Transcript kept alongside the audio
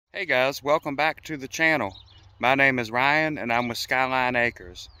Hey guys, welcome back to the channel. My name is Ryan and I'm with Skyline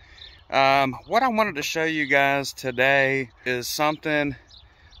Acres. What I wanted to show you guys today is something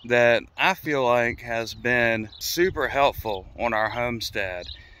that I feel like has been super helpful on our homestead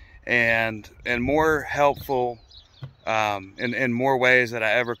and more helpful in more ways that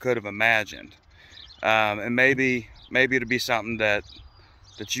I ever could have imagined. And maybe it'll be something that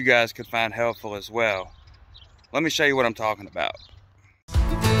you guys could find helpful as well. Let me show you what I'm talking about.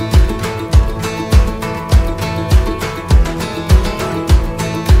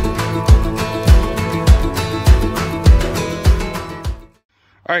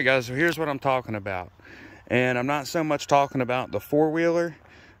 All right guys, so here's what I'm talking about. And I'm not so much talking about the four-wheeler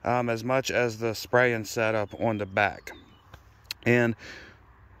as much as the spraying setup on the back. And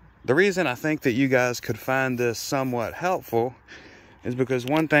the reason I think that you guys could find this somewhat helpful is because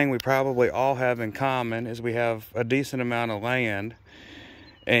one thing we probably all have in common is we have a decent amount of land,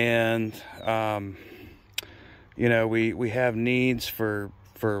 and you know, we have needs for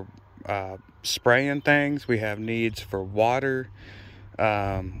spraying things. We have needs for water.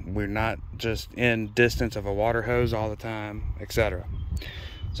 We're not just in distance of a water hose all the time, etc.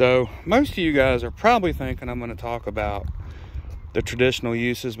 So most of you guys are probably thinking I'm going to talk about the traditional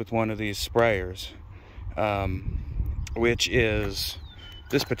uses with one of these sprayers, which is,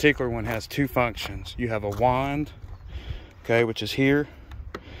 this particular one has two functions. You have a wand, okay, which is here,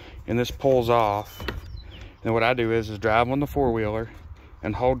 and this pulls off. And what I do is drive on the four-wheeler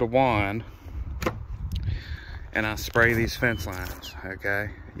and hold the wand, and I spray these fence lines,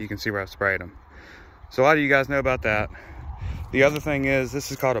 okay? You can see where I've sprayed them. So a lot of you guys know about that. The other thing is,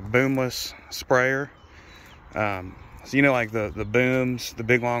 this is called a boomless sprayer. So you know, like the booms, the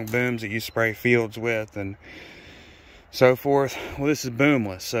big long booms that you spray fields with and so forth. Well, this is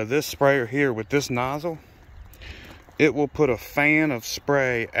boomless. So this sprayer here with this nozzle, it will put a fan of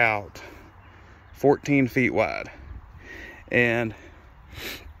spray out 14 feet wide. And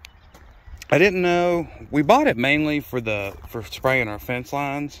I didn't know, we bought it mainly for spraying our fence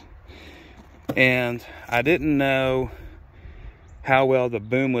lines, and I didn't know how well the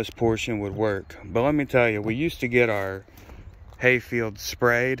boomless portion would work. But let me tell you, we used to get our hayfield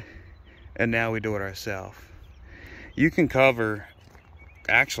sprayed, and now we do it ourselves. You can cover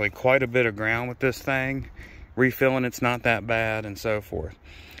actually quite a bit of ground with this thing. Refilling it's not that bad, and so forth.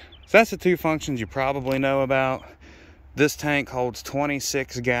 So that's the two functions you probably know about. This tank holds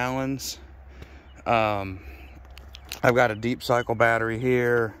 26 gallons. I've got a deep cycle battery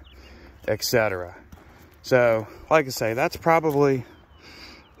here, etc. So, like I say, that's probably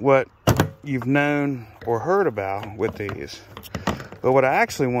what you've known or heard about with these. But what I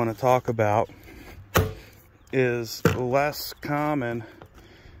actually want to talk about is less common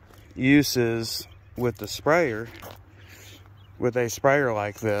uses with the sprayer, with a sprayer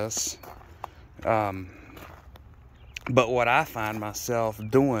like this. But what I find myself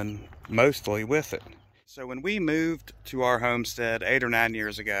doing mostly with it. So when we moved to our homestead 8 or 9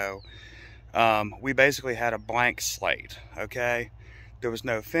 years ago, we basically had a blank slate, okay? There was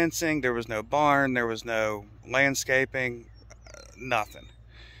no fencing, there was no barn, there was no landscaping, nothing.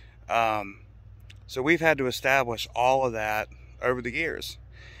 So we've had to establish all of that over the years.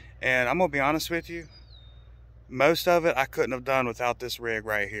 And I'm gonna be honest with you, most of it I couldn't have done without this rig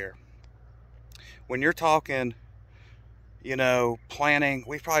right here. When you're talking, you know, planting,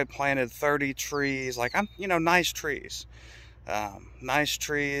 we've probably planted 30 trees, like, you know, nice trees. Nice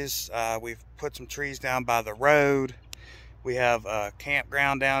trees. We've put some trees down by the road. We have a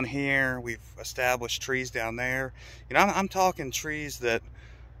campground down here. We've established trees down there. You know, I'm talking trees that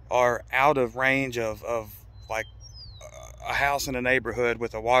are out of range of like a house in a neighborhood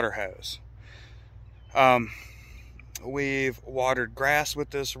with a water hose. We've watered grass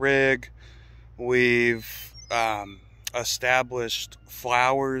with this rig. We've established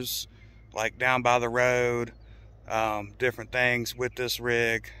flowers like down by the road, different things with this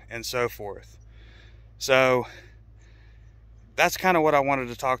rig, and so forth. So that's kind of what I wanted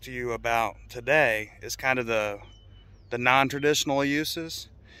to talk to you about today, is kind of the non-traditional uses.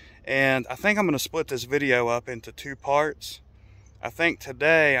 And I think I'm going to split this video up into two parts. I think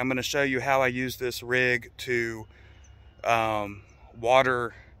today I'm going to show you how I use this rig to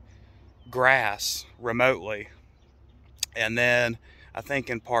water grass remotely. And then I think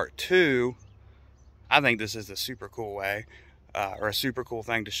in part 2, I think this is a super cool way, or a super cool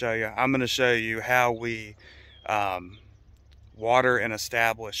thing to show you. I'm going to show you how we water and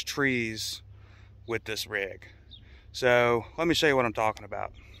establish trees with this rig. So let me show you what I'm talking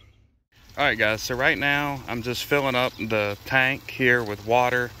about. All right guys, so right now I'm just filling up the tank here with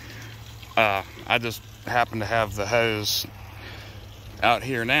water. I just happen to have the hose out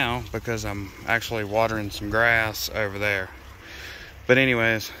here now because I'm actually watering some grass over there. But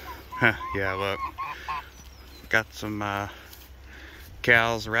anyways, yeah, look, got some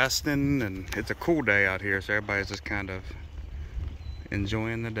cows resting, and it's a cool day out here, so everybody's just kind of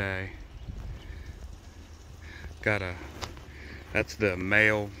enjoying the day. That's the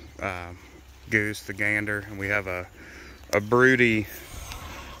male goose, the gander, and we have a broody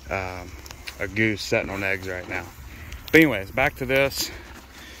a goose sitting on eggs right now. But anyways, back to this.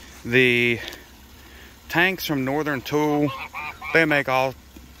 The tanks from Northern Tool, they make a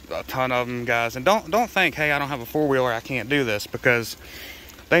ton of them, guys. And don't think, hey, I don't have a four-wheeler, I can't do this, because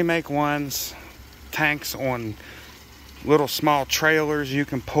they make tanks on little small trailers you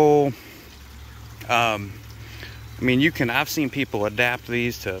can pull. I mean, I've seen people adapt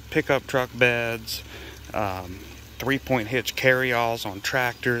these to pickup truck beds, 3-point hitch carry-alls on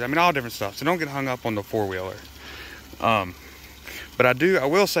tractors. I mean, all different stuff. So don't get hung up on the four-wheeler. But I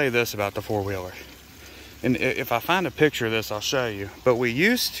will say this about the four-wheeler. And if I find a picture of this, I'll show you. But we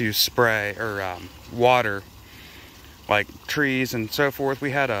used to spray or water like trees and so forth. We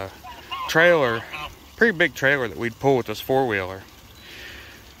had a trailer, pretty big trailer, that we'd pull with this four-wheeler.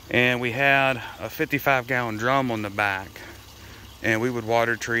 And we had a 55-gallon drum on the back. And we would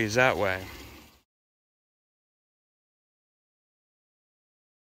water trees that way.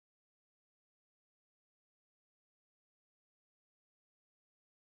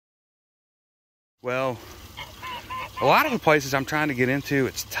 Well, a lot of the places I'm trying to get into,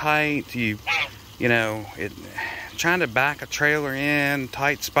 it's tight. Trying to back a trailer in,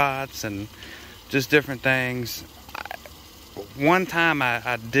 tight spots, and just different things. One time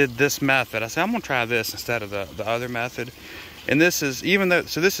I did this method. I said, I'm gonna try this instead of the other method. And this is,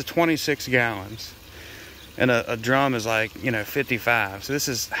 this is 26 gallons. And a drum is like, 55. So this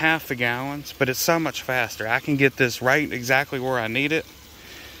is half the gallons, but it's so much faster. I can get this right exactly where I need it.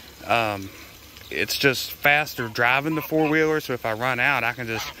 It's just faster driving the four-wheeler, so if I run out, I can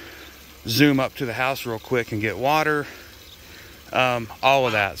just zoom up to the house real quick and get water. All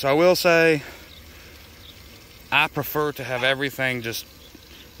of that. So I will say, I prefer to have everything just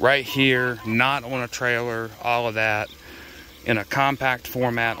right here, not on a trailer, all of that, in a compact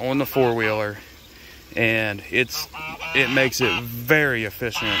format on the four-wheeler. And it makes it very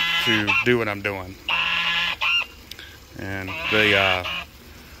efficient to do what I'm doing. And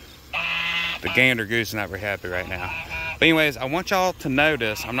the gander goose is not very happy right now. But anyways, I want y'all to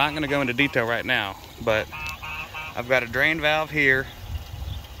notice, I'm not going to go into detail right now, but I've got a drain valve here.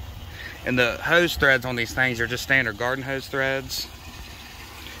 And the hose threads on these things are just standard garden hose threads.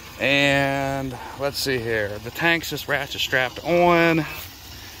 And let's see here. The tank's just ratchet strapped on.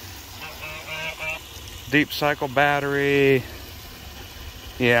 Deep cycle battery.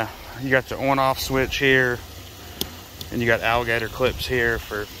 Yeah, you got the on-off switch here. And you got alligator clips here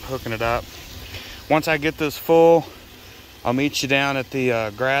for hooking it up. Once I get this full, I'll meet you down at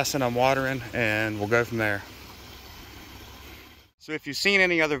the grass that I'm watering, and we'll go from there. So if you've seen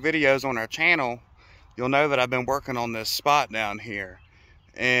any other videos on our channel, you'll know that I've been working on this spot down here.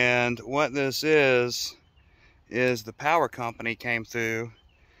 And what this is the power company came through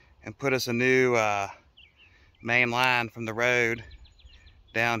and put us a new main line from the road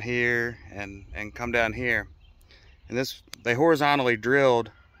down here and come down here. And they horizontally drilled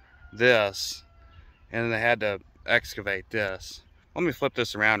this, and then they had to excavate this. Let me flip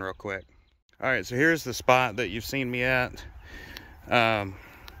this around real quick. All right, so here's the spot that you've seen me at. I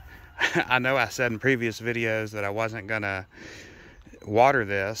know I said in previous videos that I wasn't gonna water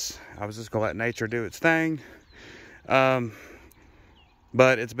this. I was just gonna let nature do its thing.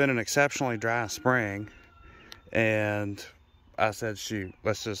 But it's been an exceptionally dry spring, and I said, shoot,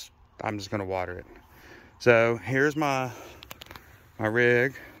 I'm just gonna water it. So here's my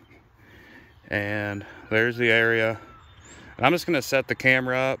rig, and there's the area. And I'm just gonna set the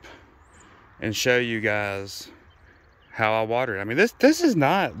camera up and show you guys how I water it. I mean, this is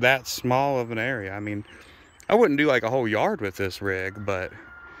not that small of an area. I mean, I wouldn't do like a whole yard with this rig, but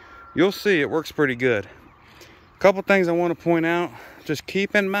you'll see it works pretty good. A couple things I want to point out. Just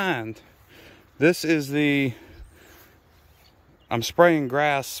keep in mind, this is I'm spraying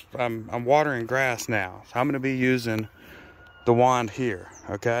grass, I'm watering grass now. So I'm gonna be using the wand here,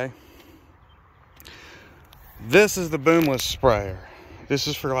 okay? This is the boomless sprayer. This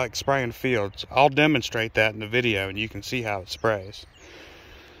is for like spraying fields. I'll demonstrate that in the video and you can see how it sprays.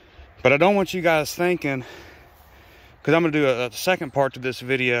 But I don't want you guys thinking, because I'm gonna do a second part to this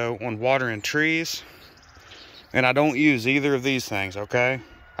video on watering trees, and I don't use either of these things, okay?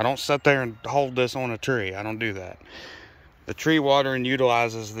 I don't sit there and hold this on a tree. I don't do that. The tree watering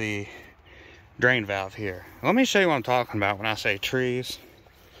utilizes the drain valve here. Let me show you what I'm talking about when I say trees.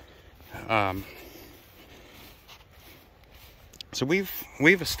 So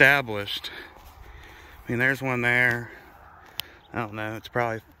we've established, I mean, there's one there. I don't know,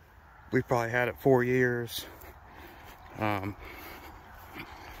 we've probably had it 4 years. But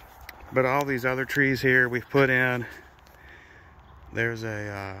all these other trees here we've put in. There's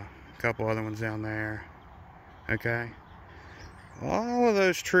a couple other ones down there. Okay. All of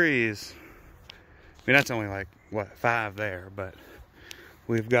those trees, I mean, that's only like, what, 5 there, but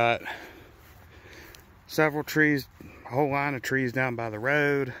we've got several trees, a whole line of trees down by the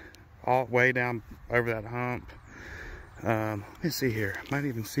road, all the way down over that hump. Let me see here. Might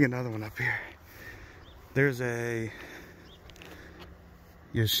even see another one up here. There's a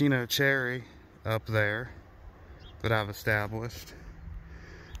Yoshino cherry up there that I've established.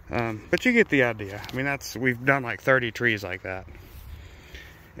 But you get the idea. I mean, we've done like 30 trees like that.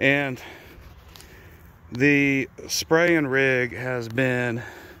 And the spraying rig has been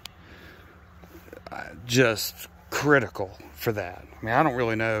just critical for that. I mean, I don't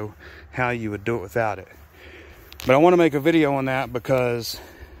really know how you would do it without it. But I want to make a video on that because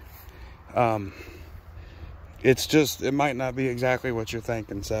it might not be exactly what you're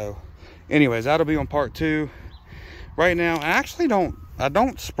thinking. So anyways, that'll be on part 2. Right now, I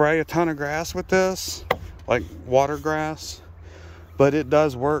don't spray a ton of grass with this, like water grass, but it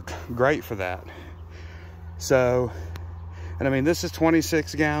does work great for that. So, and I mean, this is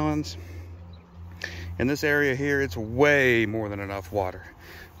 26 gallons. In this area here, it's way more than enough water.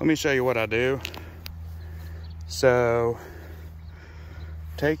 Let me show you what I do. So,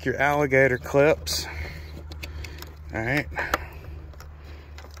 take your alligator clips. All right.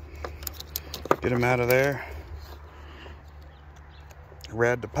 Get them out of there.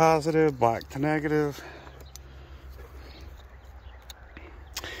 Red to positive, black to negative.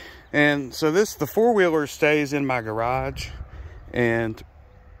 And so the 4-wheeler stays in my garage, and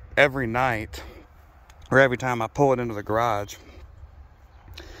every night, or every time I pull it into the garage,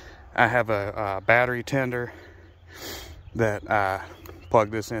 I have a battery tender that I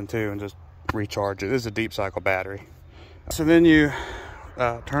plug this into and just recharge it. This is a deep cycle battery. So then you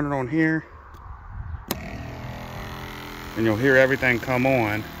turn it on here, and you'll hear everything come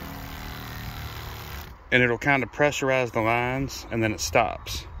on, and it'll kind of pressurize the lines, and then it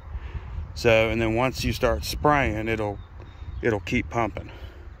stops. So, and then once you start spraying, it'll keep pumping.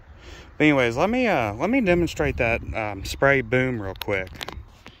 But anyways, let me demonstrate that spray boom real quick.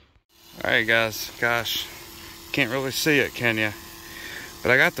 All right, guys. Gosh, can't really see it, can you?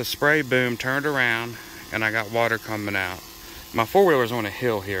 But I got the spray boom turned around, and I got water coming out. My 4-wheeler's on a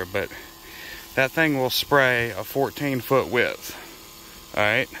hill here, but that thing will spray a 14-foot width. All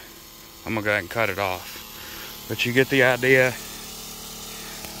right, I'm gonna go ahead and cut it off. But you get the idea.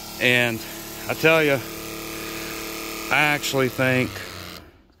 And I tell you, I actually think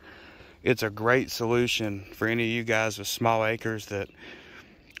it's a great solution for any of you guys with small acres that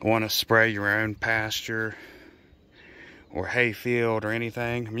want to spray your own pasture or hay field or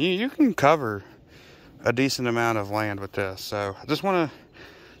anything. I mean, you can cover a decent amount of land with this. So I just want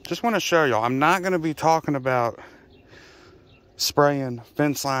to show y'all. I'm not going to be talking about spraying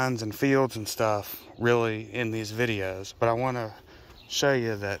fence lines and fields and stuff really in these videos, but I want to show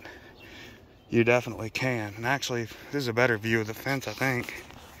you that you definitely can. And actually, this is a better view of the fence, I think.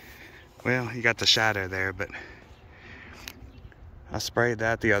 Well, you got the shadow there, but I sprayed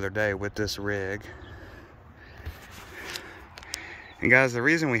that the other day with this rig. And guys, the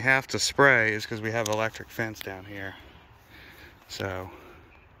reason we have to spray is because we have electric fence down here. So,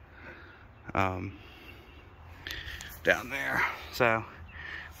 down there. So,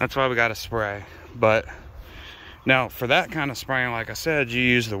 that's why we got to spray. But now, for that kind of spraying, like I said, you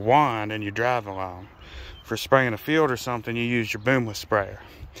use the wand and you drive along. For spraying a field or something, you use your boomless sprayer.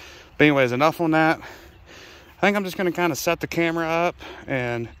 But anyways, enough on that. I think I'm just going to kind of set the camera up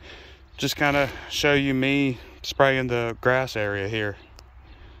and just kind of show you me spraying the grass area here.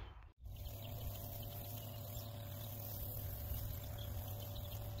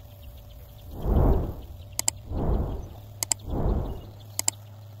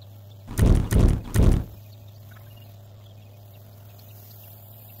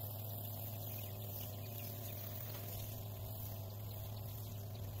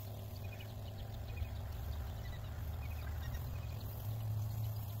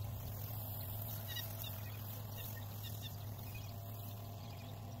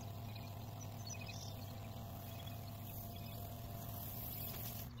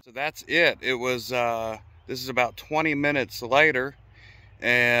 So that's it. It was, this is about 20 minutes later,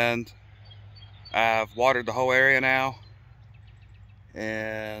 and I've watered the whole area now,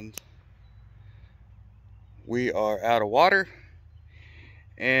 and we are out of water.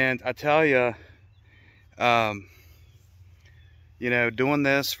 And I tell you, you know, doing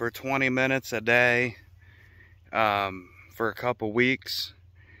this for 20 minutes a day for a couple weeks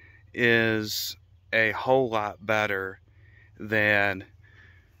is a whole lot better than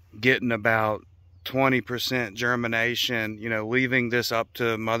getting about 20% germination, you know, leaving this up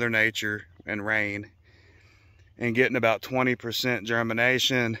to Mother Nature and rain, and getting about 20%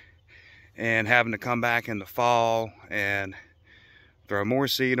 germination and having to come back in the fall and throw more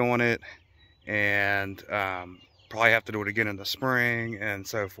seed on it, and probably have to do it again in the spring and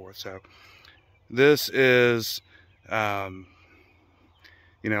so forth. So this is, you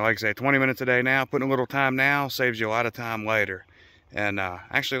know, like I say, 20 minutes a day now. Putting a little time now saves you a lot of time later. And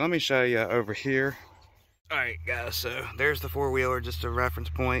actually, let me show you over here. All right, guys, so there's the four-wheeler, just a reference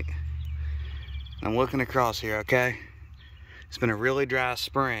point. I'm looking across here, okay? It's been a really dry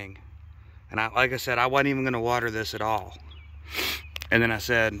spring. And like I said, I wasn't even gonna water this at all. And then I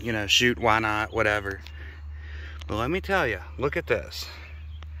said, you know, shoot, why not, whatever. But let me tell you, look at this.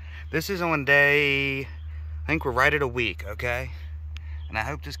 This is on day, I think we're right at a week, okay? And I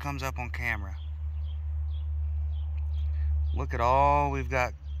hope this comes up on camera. Look at all we've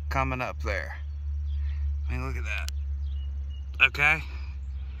got coming up there. I mean, look at that. Okay?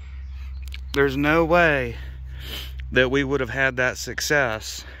 There's no way that we would have had that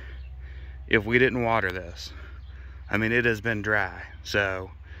success if we didn't water this. I mean, it has been dry.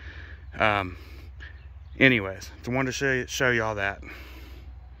 So, anyways, I wanted to show you all that.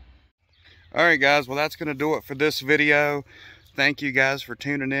 All right, guys, well, that's going to do it for this video. Thank you guys for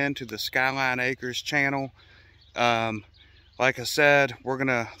tuning in to the Skyline Acres channel. Like I said,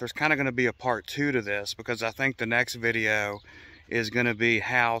 there's kind of going to be a part 2 to this, because I think the next video is going to be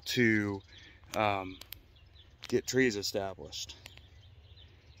how to get trees established.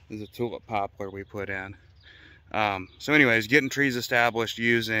 This is a tulip poplar we put in. So anyways, getting trees established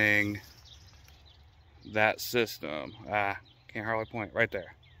using that system. Can't hardly point, right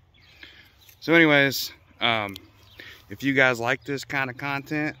there. So anyways, if you guys like this kind of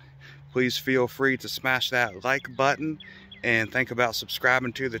content, please feel free to smash that like button and think about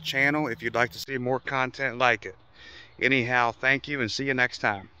subscribing to the channel if you'd like to see more content like it. Anyhow, thank you and see you next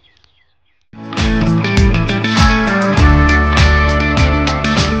time.